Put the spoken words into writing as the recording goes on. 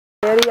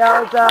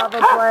Videos of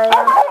her playing.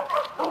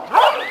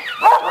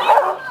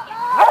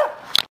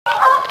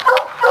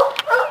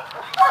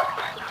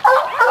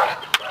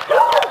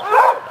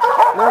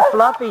 Little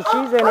Fluffy,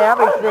 she's in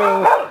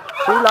everything.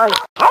 She likes.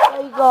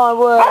 Where you going,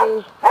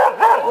 Woody?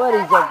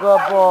 Woody's a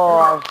good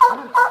boy.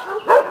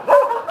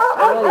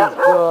 Woody's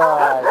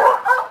good.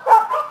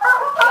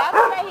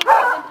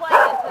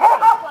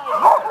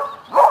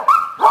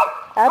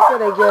 After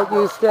they get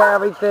used to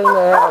everything,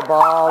 they have a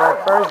ball. The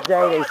first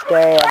day they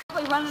scared.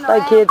 It's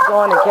like kids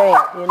going to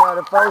camp. You know,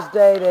 the first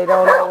day they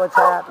don't know what's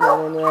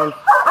happening, and then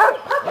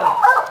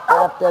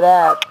after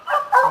that,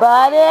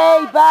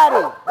 buddy,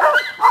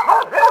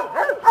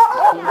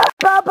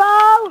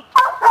 Bobo,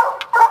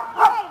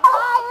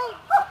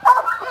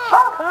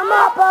 come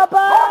on,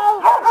 Bobo.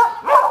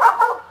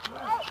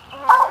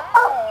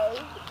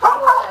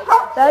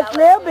 That's a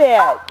little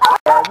bit.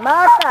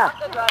 Martha.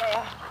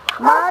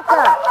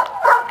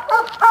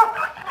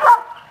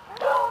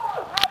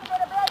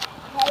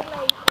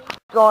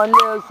 Going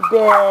loose,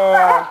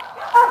 bear.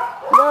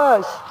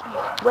 Loose.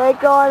 We're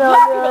going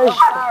on loose.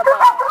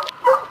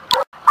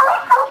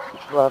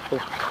 Fluffy.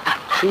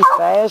 She's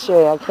fast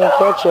here. I can't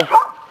catch her.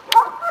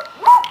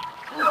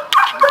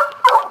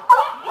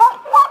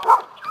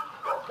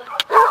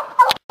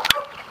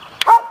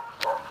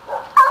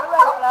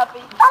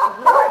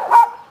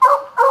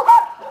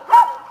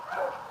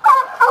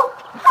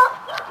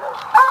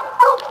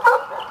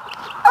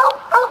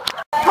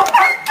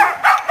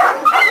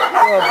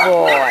 Good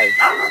boy.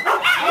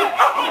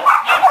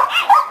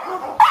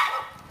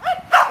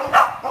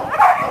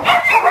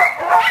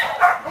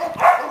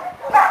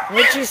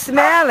 What you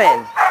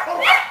smelling?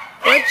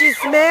 What you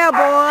smell,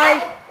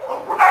 boy?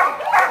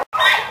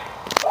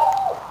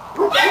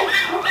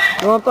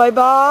 You want to play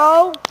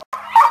ball?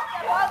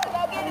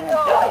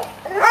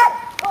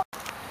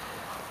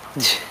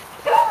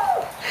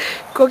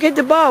 Go get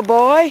the ball,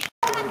 boy.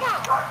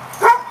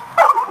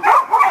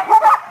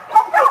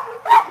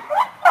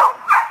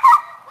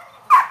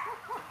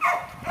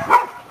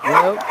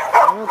 Nope, I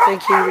don't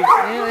think he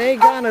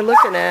ain't gonna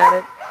looking at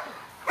it.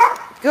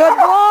 Good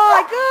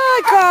boy,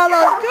 good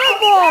Carlos, good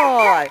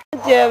boy.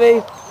 Good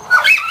Debbie,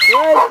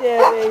 good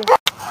Debbie.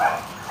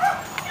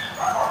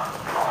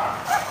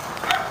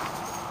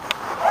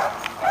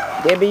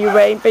 Debbie, you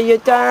waiting for your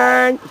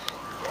turn?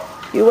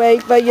 You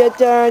waiting for your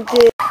turn,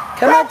 Debbie?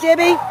 Come on,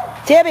 Debbie.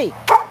 Debbie,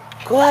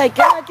 go ahead,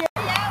 come on, Debbie.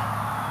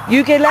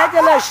 You can let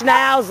the little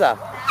schnauzer.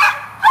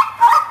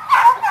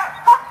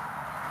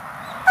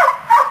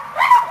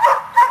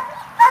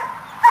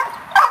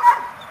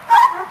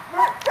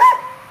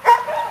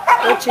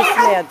 What you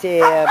smell,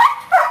 Deb?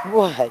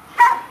 What?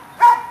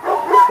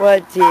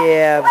 What,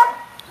 Deb?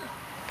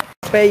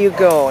 Where you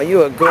going?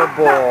 You a good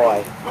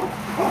boy.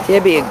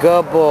 Debbie, a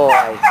good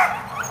boy.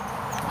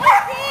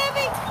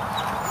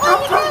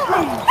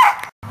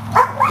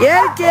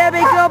 Yeah, Debbie,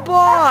 good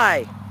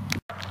boy.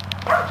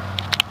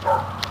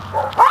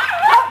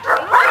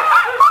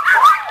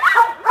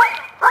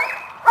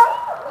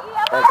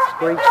 That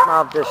screech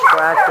mouth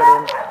distracted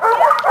him.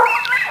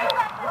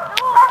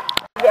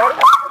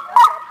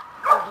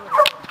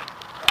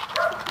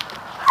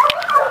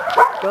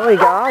 Oh, he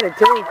got it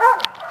too.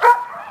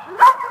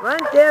 Run,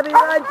 Debbie,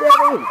 run,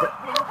 Debbie.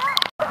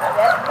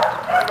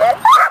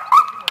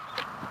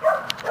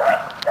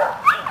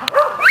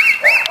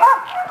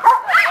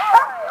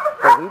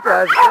 Oh, he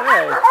does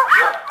good.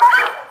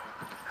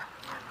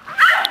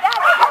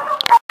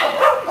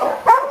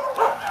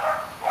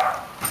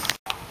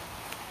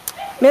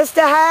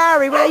 Mr.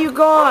 Harry, where you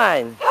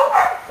going?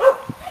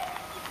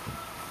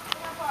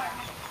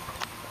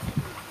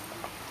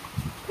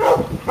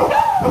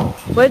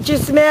 What you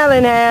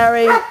smelling,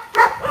 Harry?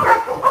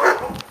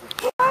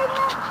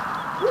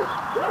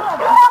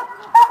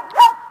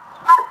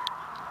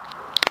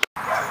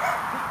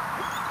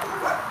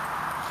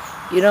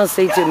 You don't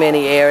see too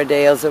many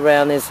Airedales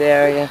around this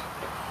area.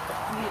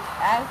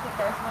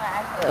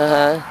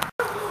 Uh-huh.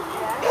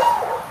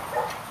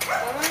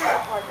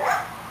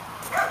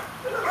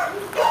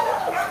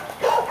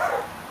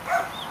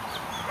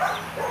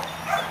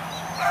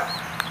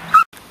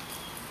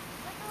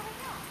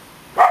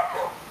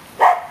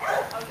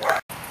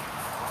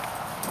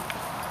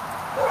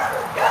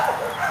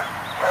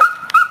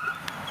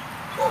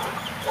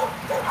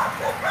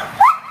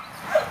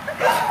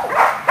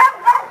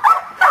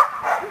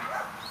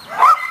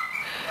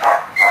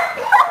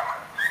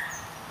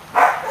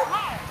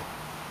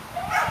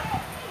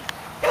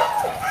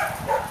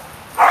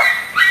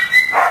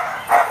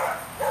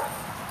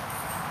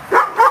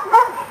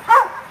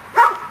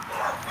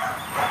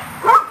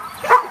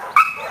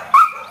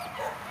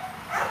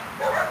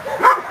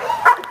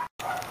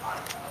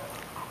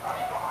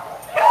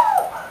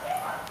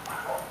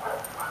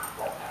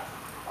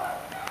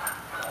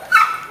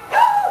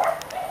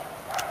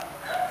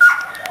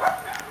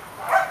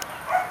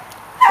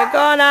 Go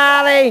on,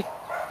 Ollie.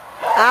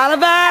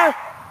 Oliver.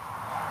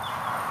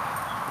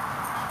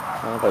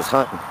 Oliver's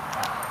hunting.